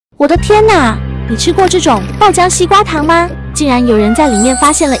我的天哪！你吃过这种爆浆西瓜糖吗？竟然有人在里面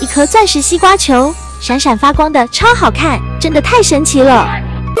发现了一颗钻石西瓜球，闪闪发光的，超好看，真的太神奇了！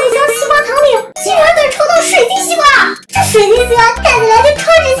这箱西瓜糖里竟然能抽到水晶西瓜，这水晶西瓜看起来就超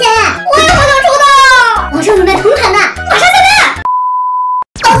值钱，我也好想抽到！我正准备重产呢，马上就来！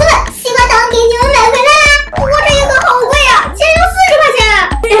宝子们，西瓜糖给你们买回来啦！不过这一盒好贵啊，竟然要40块钱，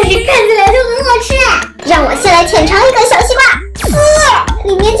但是看起来就很好吃哎！让我先来舔尝一个小西瓜，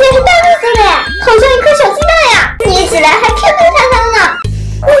里面竟然是淡绿色的呀，好像一颗小鸡蛋呀，捏起来还 Q Q 弹弹的。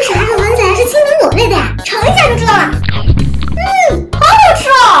为啥这闻起来是青苹果味的呀？尝一下就知道了。好好吃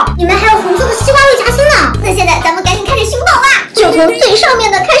哦！里面还有红色的西瓜味夹心呢。那现在咱们赶紧开始寻宝吧，就从最上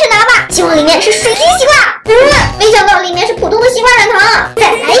面的开始拿吧。希望里面是水晶西瓜。没想到里面是普通的西瓜软糖。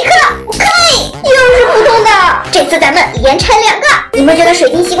再来一颗，嘿，又是普通的。这次咱们连拆2个，你们觉得水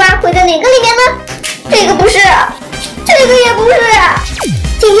晶西瓜会在哪个里面呢？这个不是，这个也不是。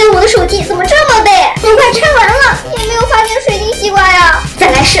今天我的手机怎么这么背？都快拆完了，也没有发现水晶西瓜呀。再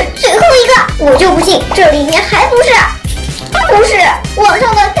来试最后一个，我就不信这里面还不是。不是，网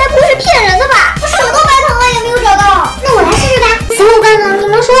上的该不是骗人的吧？我手都白疼了也没有找到。那我来试试吧。小伙伴们，你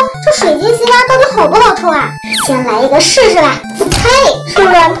们说这水晶西瓜到底好不好抽啊？先来一个试试吧。嘿，是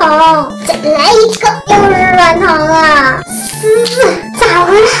软糖。再来一个，又是软糖啊！咋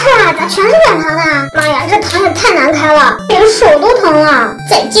回事啊？咋全是软糖啊？妈呀，这糖也太难开了，连手都疼了。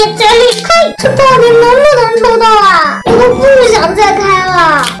再接再厉，嘿，这到底能不能抽到啊？我都不想再开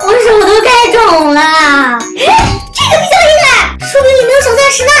了，我手都开肿了。这个比较厉害，说明里面有小钻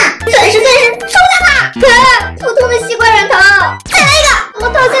石呢。钻石，抽到它！普通的西瓜软糖。再来一个，我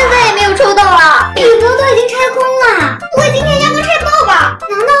到现在也没有抽到啊，礼盒都已经拆空了，我今天压根拆不到吧？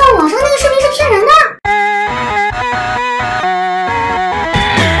难道网上那个视频是骗人的？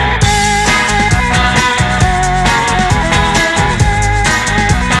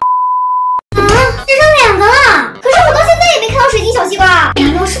只剩2个了，可是我到现在也没看到水晶小西瓜，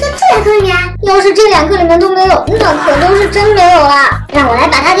难道是在这2颗里面？要是这2颗里面都没有，那可都是真没有了。让我来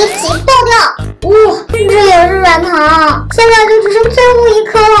把它给挤爆掉。这也是软糖，现在就只剩最后1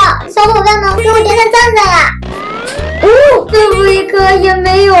颗了。小伙伴们，给我点点赞赞呀！最后1颗也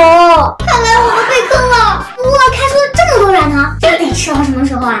没有，看来我们被坑了。不过开出了这么多软糖，这得吃到什么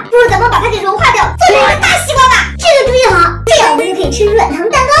时候啊？不如咱们把它给融化掉，做成一个大西瓜吧。这个主意好，这样我们就可以吃软糖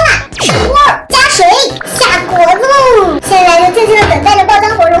蛋糕啦。上锅加水，下果子喽。现在就静静的等待着爆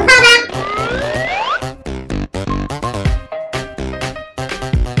浆果融化吧。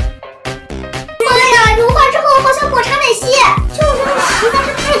融化之后好像抹茶奶昔，就是实在是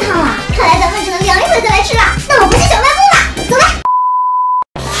太烫了，看来咱们只能凉一会再来吃了。那我不去小卖部了，走吧。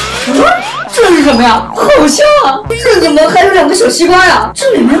这是什么呀？好香啊！这怎么还有2个小西瓜呀？这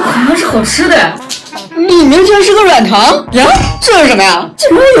里面可能是好吃的呀。里面竟然是个软糖呀！这是什么呀？竟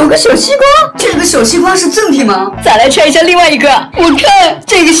然有个小西瓜，这个小西瓜是赠品吗？再来拆一下另外一个，我看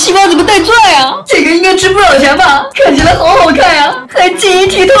这个西瓜怎么带钻呀？这个应该值不少钱吧？看起来好好看呀，还晶莹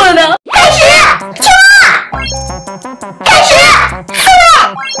剔透的呢。开始，抽啊！开始，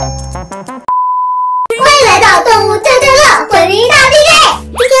欢迎来到动物对对乐混龄大 PK。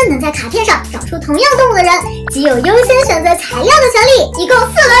今天能在卡片上找出同样动物的人，即有优先选择材料的权利。一共4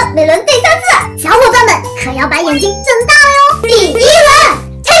轮，每轮对3次。小伙伴们可要把眼睛睁大了哟。第1轮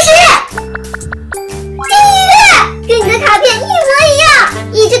开始。金鱼跟你的卡片一模一样，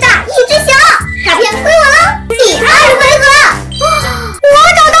一只大一只小，卡片归我了。第2回合，我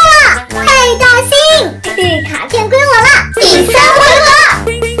找到了，派大星，卡片归我了。第3回合，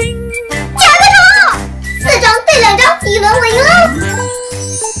夹个头，4张对2张，1轮我赢了。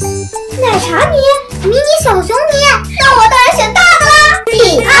奶茶泥、迷你小熊泥，那我当然选大的啦。第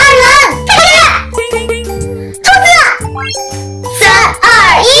2轮开始，抽字，3、2、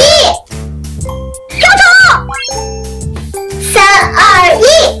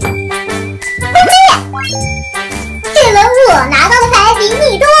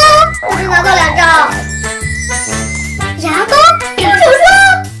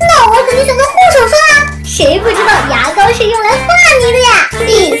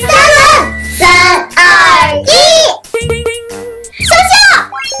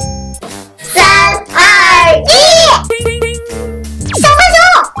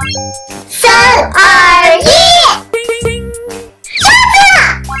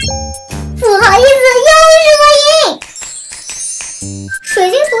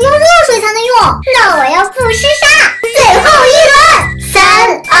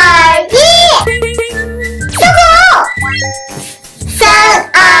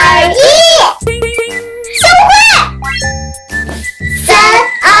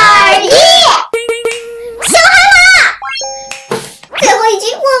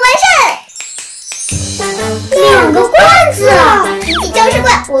是啊，比起僵尸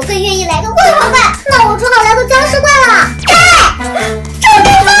怪，我更愿意来个怪狂怪。那我只好来个僵尸怪了。开！臭地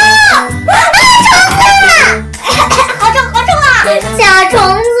方！啊，虫子！好臭好臭啊！假虫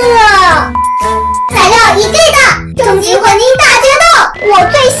子！材料一 G 的终极混凝大决斗，我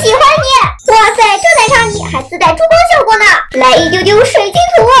最喜欢你！哇塞，这奶茶泥还自带珠光效果呢！来一丢丢水晶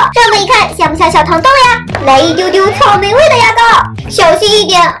土，这么一看像不像小糖豆呀？来一丢丢草莓味的牙膏，小心一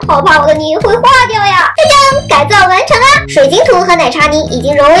点，好怕我的泥会化掉呀！锵锵，改造完成啦！水晶土和奶茶泥已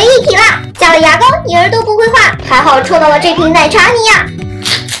经融为一体啦，加了牙膏泥儿都不会化，还好抽到了这瓶奶茶泥呀！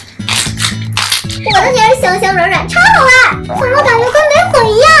我的泥儿香香软软，超好玩，怎么感觉跟没混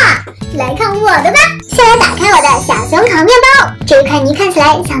一样？来看我的吧，先来打开我的小熊烤面包，这块泥看起来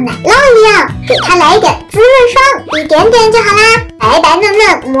像奶酪一样，给它来一点滋润霜，一点点就好啦，白白嫩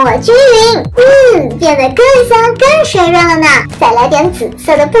嫩抹均匀，变得更香更水润了呢。再来点紫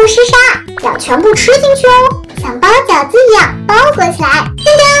色的布施沙，要全部吃进去哦，像包饺子一样包裹起来。噔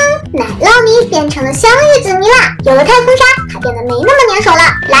噔，奶酪泥变成了香芋紫泥啦，有了太空沙，还变得没那么粘手了，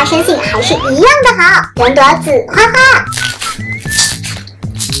拉伸性还是一样的好，整朵紫花花。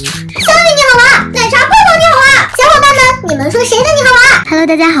香芋你好玩，奶茶泡泡你好玩，小伙伴们，你们说谁的你好玩 ？Hello，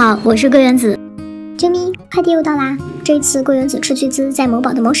 大家好，我是桂圆子。啾咪，快递又到啦！这一次桂圆子斥巨资在某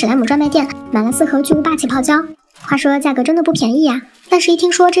宝的某史莱姆专卖店买了4盒巨无霸起泡胶，话说价格真的不便宜呀。但是一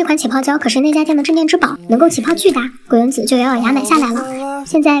听说这款起泡胶可是那家店的镇店之宝，能够起泡巨大，桂圆子就咬咬牙买下来了。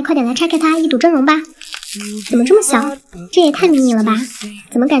现在快点来拆开它，一睹真容吧！怎么这么小？这也太迷你了吧？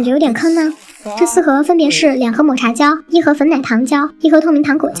怎么感觉有点坑呢？这4盒分别是2盒抹茶胶、1盒粉奶糖胶、1盒透明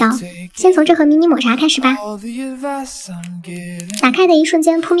糖果胶。先从这盒迷你抹茶开始吧。打开的一瞬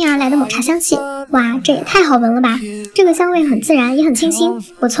间，扑面而来的抹茶香气，哇，这也太好闻了吧！这个香味很自然，也很清新，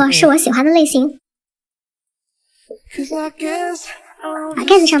不错，是我喜欢的类型。把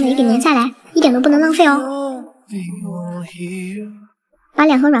盖子上的也给粘下来，一点都不能浪费哦。把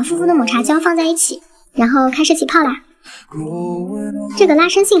2盒软乎乎的抹茶胶放在一起，然后开始起泡啦。这个拉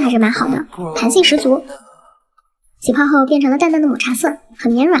伸性还是蛮好的，弹性十足。起泡后变成了淡淡的抹茶色，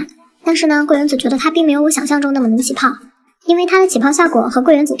很绵软。但是呢，桂圆子觉得它并没有我想象中那么能起泡，因为它的起泡效果和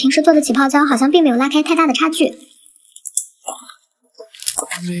桂圆子平时做的起泡胶好像并没有拉开太大的差距。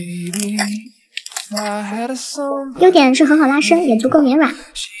优点是很好拉伸，也足够绵软。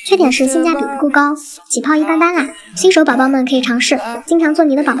缺点是性价比不够高，起泡一般般啦。新手宝宝们可以尝试，经常做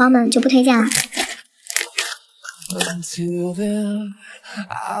泥的宝宝们就不推荐了。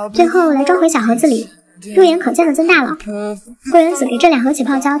最后来装回小盒子里，肉眼可见的增大了。桂圆子给这2盒起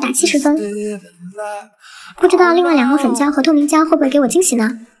泡胶打70分，不知道另外2盒粉胶和透明胶会不会给我惊喜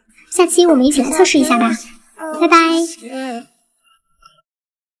呢？下期我们一起来测试一下吧，拜拜。